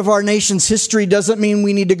a part of our nation's history doesn't mean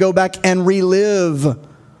we need to go back and relive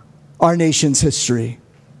our nation's history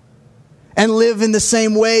and live in the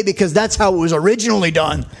same way because that's how it was originally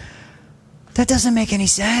done. That doesn't make any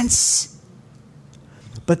sense.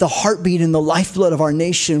 But the heartbeat and the lifeblood of our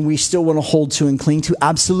nation, we still want to hold to and cling to,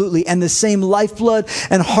 absolutely. And the same lifeblood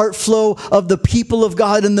and heart flow of the people of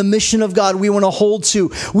God and the mission of God we want to hold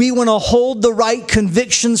to. We want to hold the right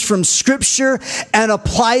convictions from Scripture and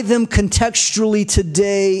apply them contextually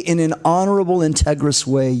today in an honorable, integrous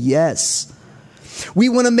way. Yes. We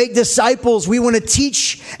want to make disciples. We want to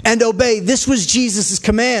teach and obey. This was Jesus'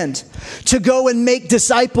 command, to go and make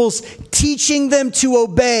disciples, teaching them to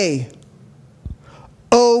obey.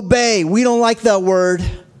 Obey. We don't like that word.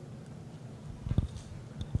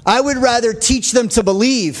 I would rather teach them to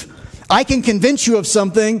believe. I can convince you of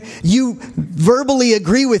something. You verbally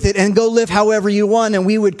agree with it and go live however you want. And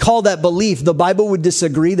we would call that belief. The Bible would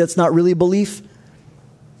disagree. That's not really belief. It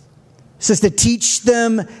says to teach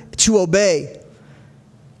them to obey.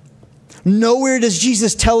 Nowhere does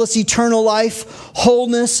Jesus tell us eternal life,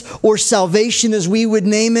 wholeness, or salvation, as we would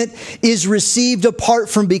name it, is received apart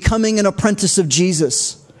from becoming an apprentice of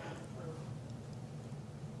Jesus.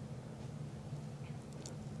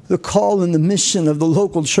 The call and the mission of the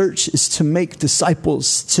local church is to make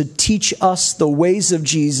disciples, to teach us the ways of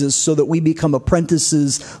Jesus so that we become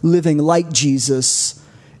apprentices living like Jesus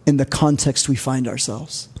in the context we find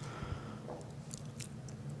ourselves.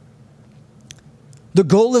 The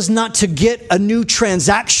goal is not to get a new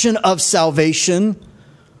transaction of salvation,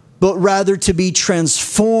 but rather to be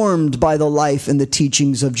transformed by the life and the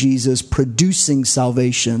teachings of Jesus, producing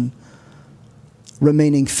salvation,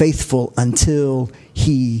 remaining faithful until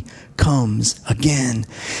He comes again.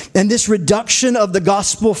 And this reduction of the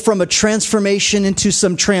gospel from a transformation into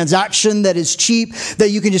some transaction that is cheap, that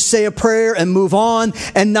you can just say a prayer and move on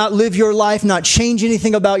and not live your life, not change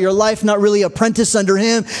anything about your life, not really apprentice under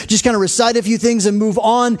Him, just kind of recite a few things and move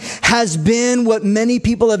on, has been what many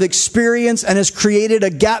people have experienced and has created a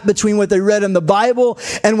gap between what they read in the Bible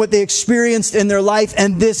and what they experienced in their life.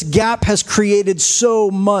 And this gap has created so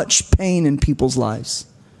much pain in people's lives.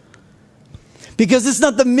 Because it's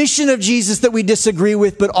not the mission of Jesus that we disagree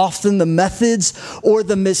with, but often the methods or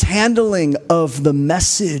the mishandling of the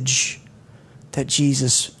message that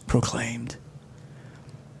Jesus proclaimed.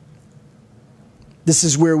 This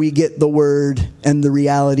is where we get the word and the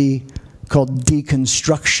reality called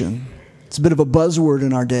deconstruction. It's a bit of a buzzword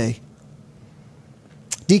in our day.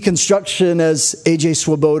 Deconstruction, as A.J.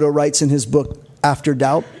 Swoboda writes in his book, After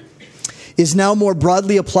Doubt, is now more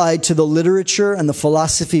broadly applied to the literature and the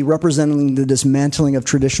philosophy representing the dismantling of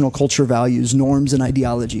traditional culture values, norms, and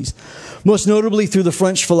ideologies. Most notably through the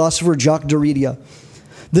French philosopher Jacques Derrida.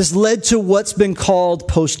 This led to what's been called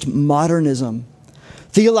postmodernism.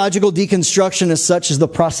 Theological deconstruction as such is the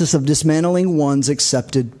process of dismantling one's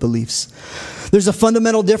accepted beliefs. There's a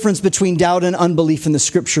fundamental difference between doubt and unbelief in the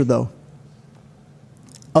scripture, though.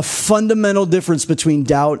 A fundamental difference between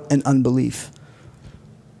doubt and unbelief.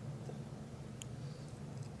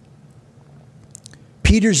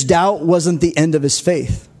 Peter's doubt wasn't the end of his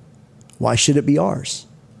faith. Why should it be ours?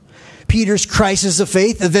 Peter's crisis of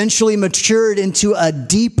faith eventually matured into a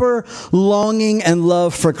deeper longing and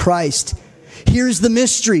love for Christ. Here's the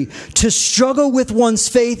mystery. To struggle with one's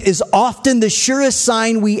faith is often the surest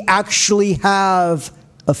sign we actually have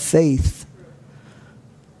a faith.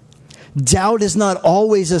 Doubt is not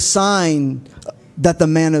always a sign that the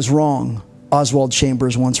man is wrong, Oswald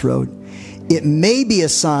Chambers once wrote. It may be a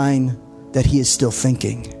sign that he is still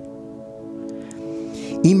thinking.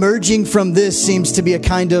 Emerging from this seems to be a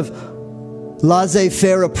kind of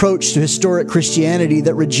laissez-faire approach to historic Christianity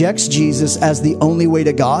that rejects Jesus as the only way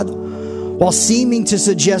to God, while seeming to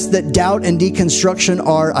suggest that doubt and deconstruction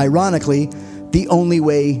are, ironically, the only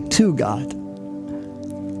way to God.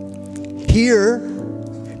 Here,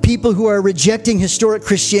 people who are rejecting historic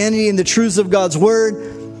Christianity and the truths of God's Word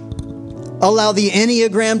allow the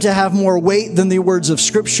Enneagram to have more weight than the words of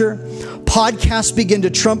Scripture. Podcasts begin to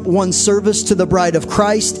trump one's service to the bride of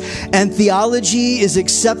Christ, and theology is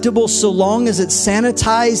acceptable so long as it's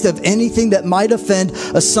sanitized of anything that might offend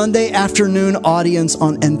a Sunday afternoon audience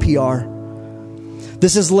on NPR.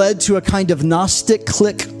 This has led to a kind of Gnostic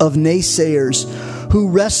clique of naysayers who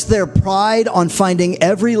rest their pride on finding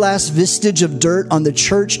every last vestige of dirt on the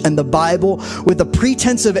church and the Bible with a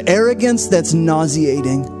pretense of arrogance that's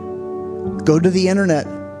nauseating. Go to the internet.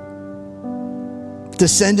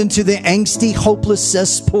 Descend into the angsty, hopeless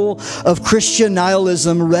cesspool of Christian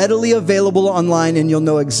nihilism readily available online, and you'll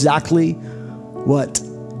know exactly what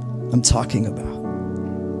I'm talking about.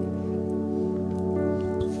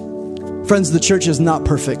 Friends, the church is not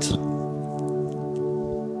perfect,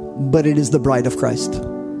 but it is the bride of Christ.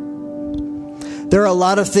 There are a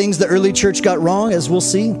lot of things the early church got wrong, as we'll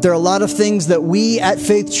see. There are a lot of things that we at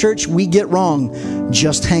Faith Church, we get wrong.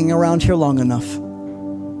 Just hang around here long enough.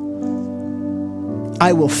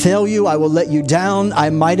 I will fail you. I will let you down. I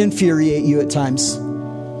might infuriate you at times.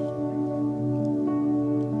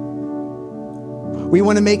 We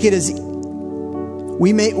want to make it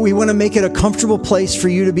we want to make it a comfortable place for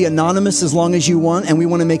you to be anonymous as long as you want, and we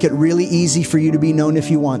want to make it really easy for you to be known if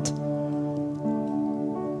you want.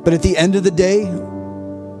 But at the end of the day,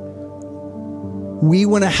 we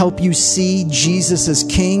want to help you see Jesus as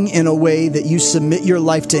King in a way that you submit your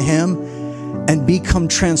life to Him and become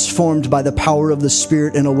transformed by the power of the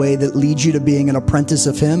Spirit in a way that leads you to being an apprentice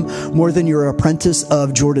of Him, more than you're an apprentice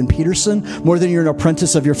of Jordan Peterson, more than you're an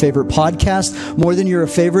apprentice of your favorite podcast, more than you're a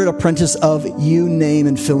favorite apprentice of you name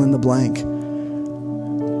and fill in the blank.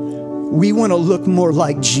 We want to look more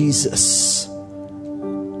like Jesus.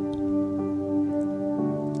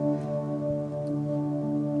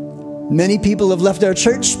 Many people have left our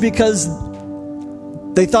church because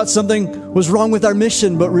they thought something was wrong with our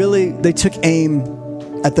mission, but really they took aim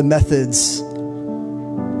at the methods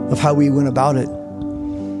of how we went about it.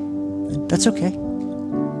 That's okay.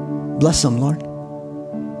 Bless them, Lord.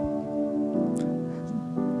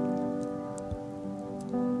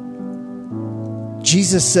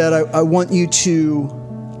 Jesus said, I want you to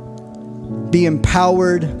be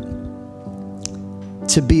empowered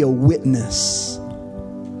to be a witness.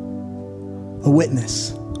 A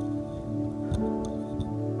witness.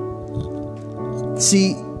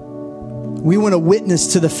 See, we want to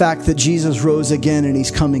witness to the fact that Jesus rose again and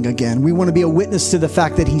He's coming again. We want to be a witness to the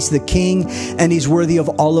fact that He's the King and He's worthy of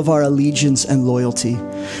all of our allegiance and loyalty.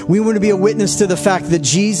 We want to be a witness to the fact that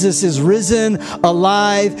Jesus is risen,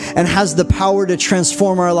 alive, and has the power to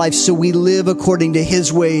transform our lives so we live according to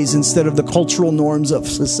His ways instead of the cultural norms of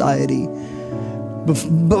society.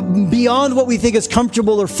 But beyond what we think is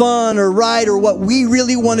comfortable or fun or right or what we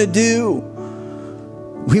really want to do,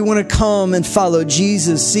 we want to come and follow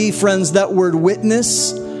Jesus. See, friends, that word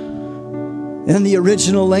witness in And the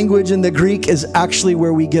original language in the Greek is actually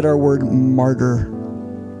where we get our word martyr.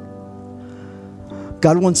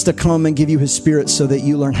 God wants to come and give you his Spirit so that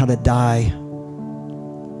you learn how to die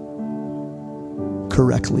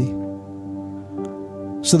correctly.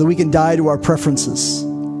 So that we can die to our preferences.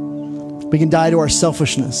 We can die to our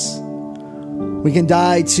selfishness. We can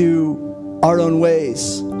die to our own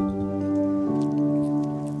ways.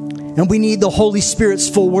 And we need the Holy Spirit's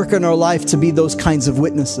full work in our life to be those kinds of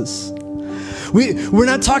witnesses. We're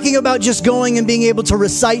not talking about just going and being able to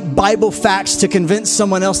recite Bible facts to convince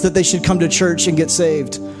someone else that they should come to church and get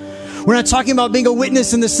saved. We're not talking about being a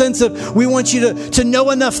witness in the sense of we want you to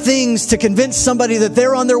know enough things to convince somebody that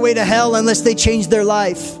they're on their way to hell unless they change their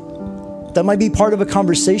life. That might be part of a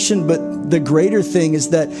conversation, but the greater thing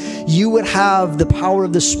is that you would have the power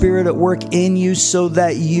of the Spirit at work in you so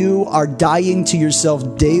that you are dying to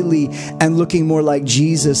yourself daily and looking more like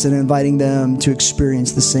Jesus and inviting them to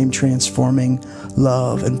experience the same transforming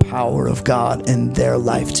love and power of God in their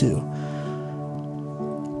life too.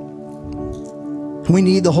 We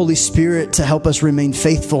need the Holy Spirit to help us remain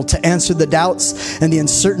faithful, to answer the doubts and the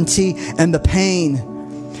uncertainty and the pain.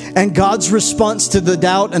 And God's response to the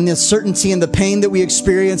doubt and the uncertainty and the pain that we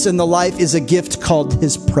experience in the life is a gift called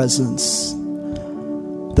his presence.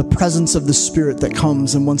 The presence of the Spirit that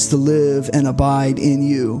comes and wants to live and abide in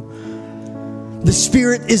you. The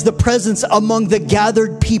Spirit is the presence among the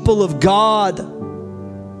gathered people of God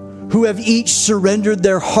who have each surrendered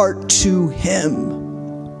their heart to him.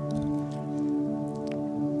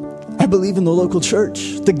 I believe in the local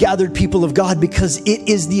church, the gathered people of God, because it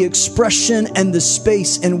is the expression and the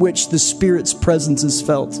space in which the Spirit's presence is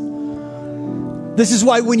felt. This is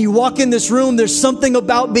why when you walk in this room, there's something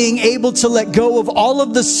about being able to let go of all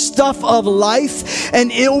of the stuff of life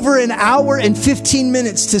and over an hour and 15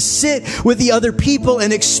 minutes to sit with the other people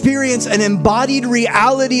and experience an embodied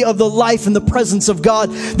reality of the life and the presence of God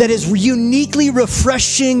that is uniquely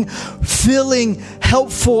refreshing, filling,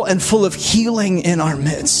 helpful, and full of healing in our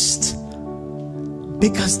midst.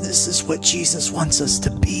 Because this is what Jesus wants us to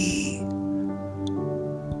be.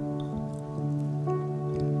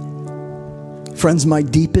 Friends, my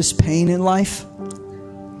deepest pain in life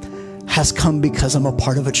has come because I'm a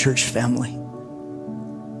part of a church family.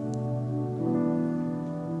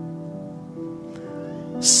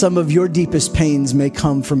 Some of your deepest pains may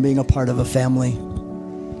come from being a part of a family.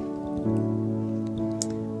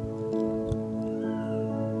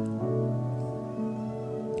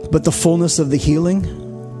 But the fullness of the healing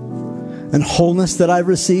and wholeness that I've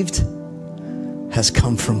received has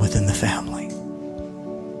come from within the family.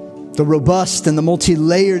 The robust and the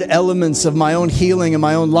multi-layered elements of my own healing and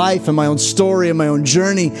my own life and my own story and my own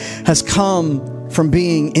journey has come from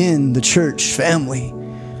being in the church family.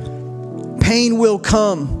 Pain will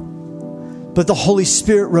come, but the Holy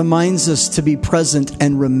Spirit reminds us to be present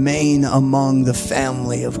and remain among the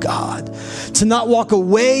family of God. To not walk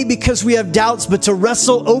away because we have doubts, but to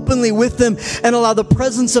wrestle openly with them and allow the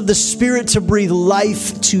presence of the Spirit to breathe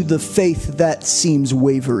life to the faith that seems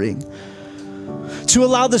wavering. To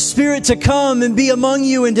allow the Spirit to come and be among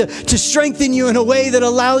you and to strengthen you in a way that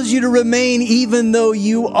allows you to remain even though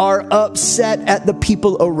you are upset at the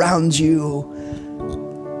people around you.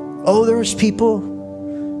 Oh, there's people.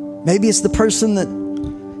 Maybe it's the person that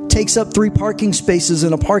takes up 3 parking spaces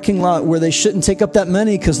in a parking lot where they shouldn't take up that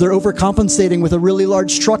many because they're overcompensating with a really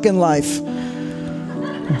large truck in life.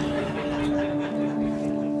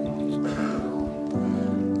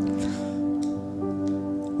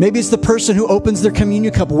 Maybe it's the person who opens their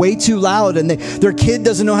communion cup way too loud and their kid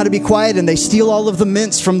doesn't know how to be quiet and they steal all of the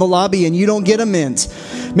mints from the lobby and you don't get a mint.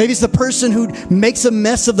 Maybe it's the person who makes a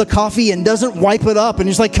mess of the coffee and doesn't wipe it up and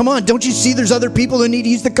you're like, come on, don't you see there's other people who need to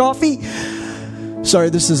use the coffee? Sorry,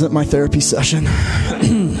 this isn't my therapy session.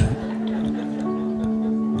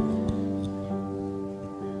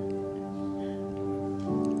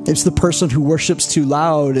 It's the person who worships too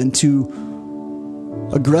loud and too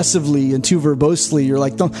aggressively and too verbosely. You're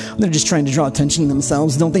like, they're just trying to draw attention to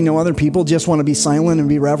themselves. Don't they know other people just want to be silent and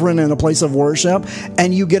be reverent in a place of worship?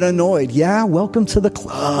 And you get annoyed. Yeah, welcome to the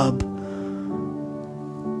club.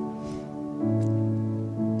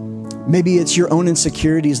 Maybe it's your own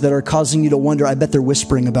insecurities that are causing you to wonder, I bet they're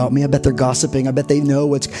whispering about me. I bet they're gossiping. I bet they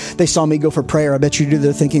know they saw me go for prayer. I bet you do.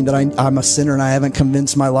 They're thinking that I'm a sinner and I haven't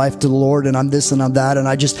convinced my life to the Lord and I'm this and I'm that and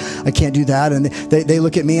I can't do that. And they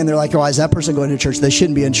look at me and they're like, oh, why is that person going to church? They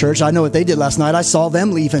shouldn't be in church. I know what they did last night. I saw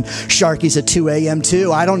them leaving Sharky's at 2 a.m.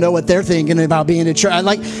 too. I don't know what they're thinking about being in church.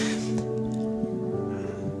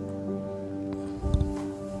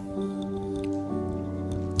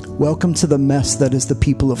 Welcome to the mess that is the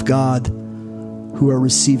people of God who are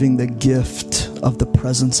receiving the gift of the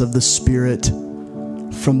presence of the Spirit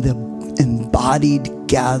from the embodied,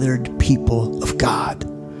 gathered people of God.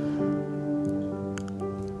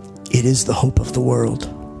 It is the hope of the world.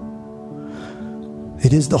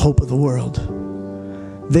 It is the hope of the world.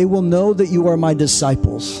 They will know that you are my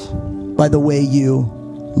disciples by the way you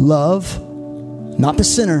love, not the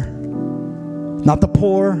sinner, not the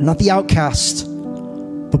poor, not the outcast,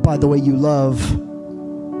 but by the way you love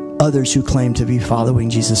others who claim to be following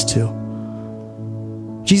Jesus too.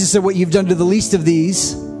 Jesus said, what you've done to the least of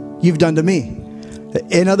these, you've done to me.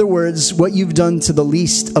 In other words, what you've done to the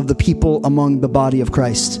least of the people among the body of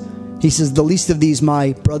Christ. He says, the least of these,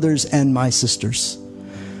 my brothers and my sisters.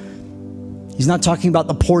 He's not talking about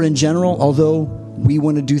the poor in general, although we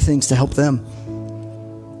want to do things to help them.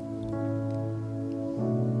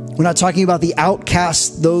 We're not talking about the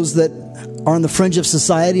outcast, those that are on the fringe of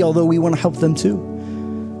society, although we want to help them too.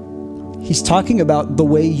 He's talking about the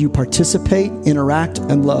way you participate, interact,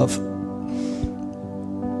 and love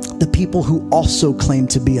the people who also claim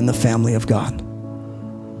to be in the family of God.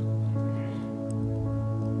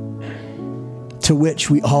 To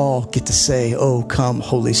which we all get to say, oh, come,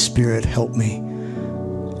 Holy Spirit, help me.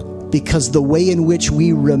 Because the way in which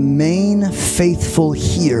we remain faithful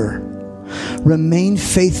here, remain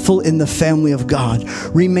faithful in the family of God,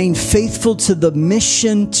 remain faithful to the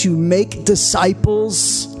mission to make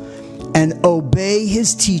disciples and obey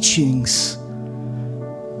his teachings,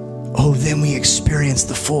 oh, then we experience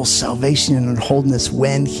the full salvation and wholeness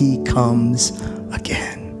when he comes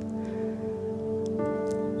again.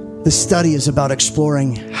 This study is about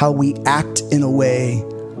exploring how we act in a way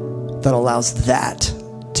that allows that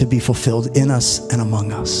to be fulfilled in us and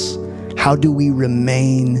among us. How do we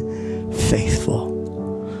remain faithful?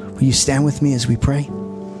 Will you stand with me as we pray?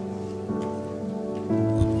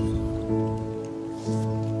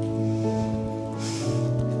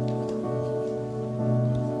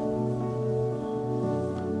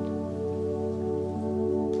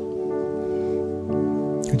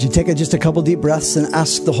 Would you take just a couple deep breaths and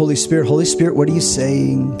ask the Holy Spirit, Holy Spirit, what are you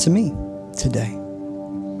saying to me today?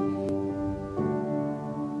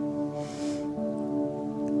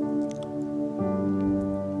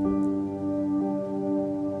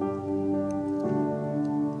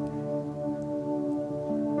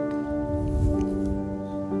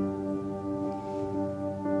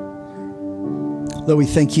 Lord, we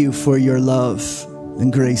thank you for your love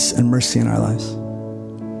and grace and mercy in our lives.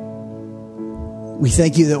 We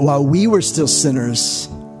thank you that while we were still sinners,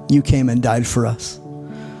 you came and died for us.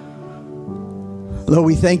 Lord,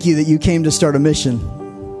 we thank you that you came to start a mission,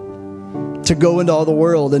 to go into all the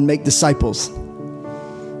world and make disciples.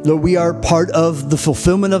 Lord, we are part of the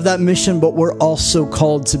fulfillment of that mission, but we're also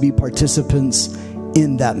called to be participants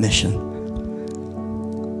in that mission.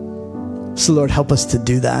 So Lord, help us to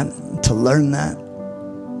do that, to learn that,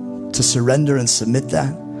 to surrender and submit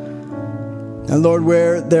that. And Lord,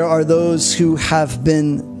 where there are those who have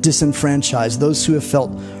been disenfranchised, those who have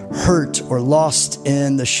felt hurt or lost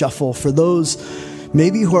in the shuffle, for those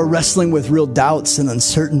maybe who are wrestling with real doubts and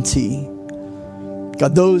uncertainty,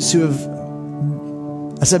 God, those who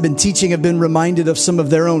have, as I've been teaching, have been reminded of some of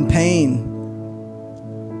their own pain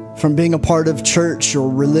from being a part of church or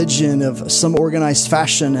religion of some organized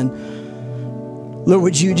fashion. And Lord,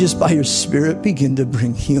 would you just by your Spirit begin to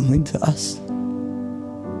bring healing to us?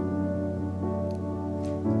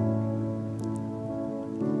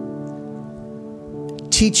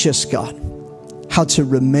 Teach us, God, how to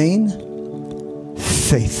remain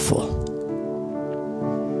faithful.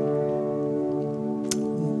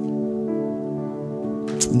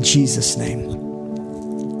 In Jesus' name,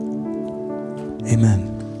 amen.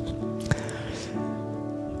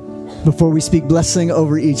 Before we speak blessing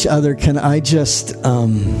over each other, can I just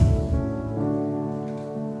can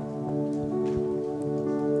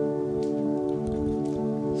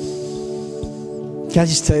I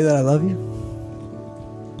just tell you that I love you?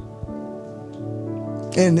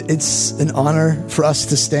 And it's an honor for us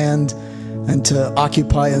to stand and to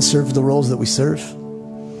occupy and serve the roles that we serve.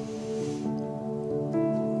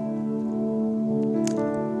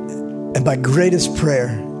 And my greatest prayer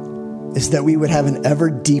is that we would have an ever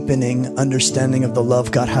deepening understanding of the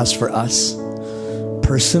love God has for us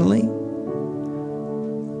personally,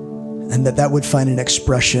 and that would find an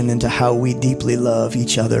expression into how we deeply love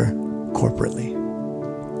each other corporately.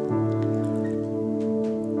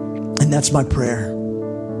 And that's my prayer,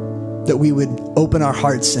 that we would open our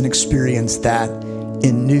hearts and experience that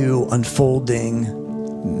in new,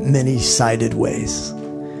 unfolding, many-sided ways.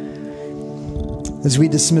 As we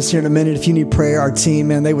dismiss here in a minute, if you need prayer, our team,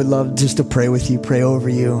 man, they would love just to pray with you, pray over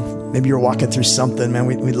you. Maybe you're walking through something, man.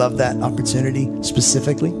 We'd love that opportunity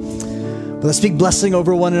specifically. But let's speak blessing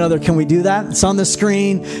over one another. Can we do that? It's on the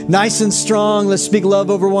screen, nice and strong. Let's speak love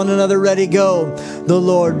over one another. Ready, go. The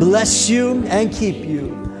Lord bless you and keep you.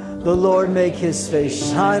 The Lord make his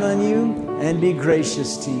face shine on you and be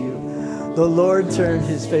gracious to you. The Lord turn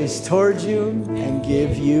his face towards you and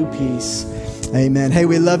give you peace. Amen. Hey,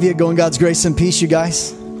 we love you. Go in God's grace and peace, you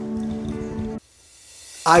guys.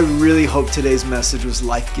 I really hope today's message was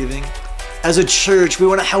life-giving. As a church, we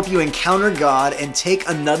want to help you encounter God and take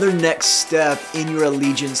another next step in your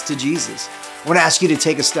allegiance to Jesus. I want to ask you to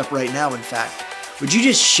take a step right now, in fact. Would you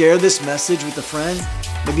just share this message with a friend?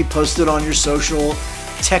 Maybe post it on your social,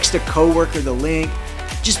 text a coworker the link.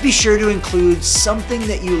 Just be sure to include something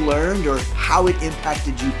that you learned or how it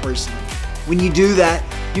impacted you personally. When you do that,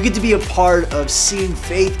 you get to be a part of seeing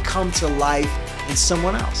faith come to life in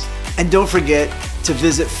someone else. And don't forget to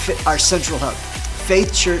visit our central hub,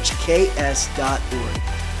 faithchurchks.org.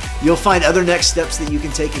 You'll find other next steps that you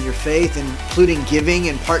can take in your faith, including giving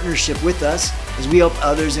and partnership with us as we help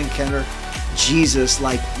others encounter Jesus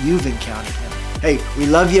like you've encountered him. Hey, we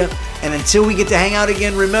love you. And until we get to hang out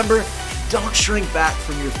again, remember, don't shrink back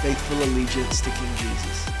from your faithful allegiance to King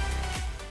Jesus.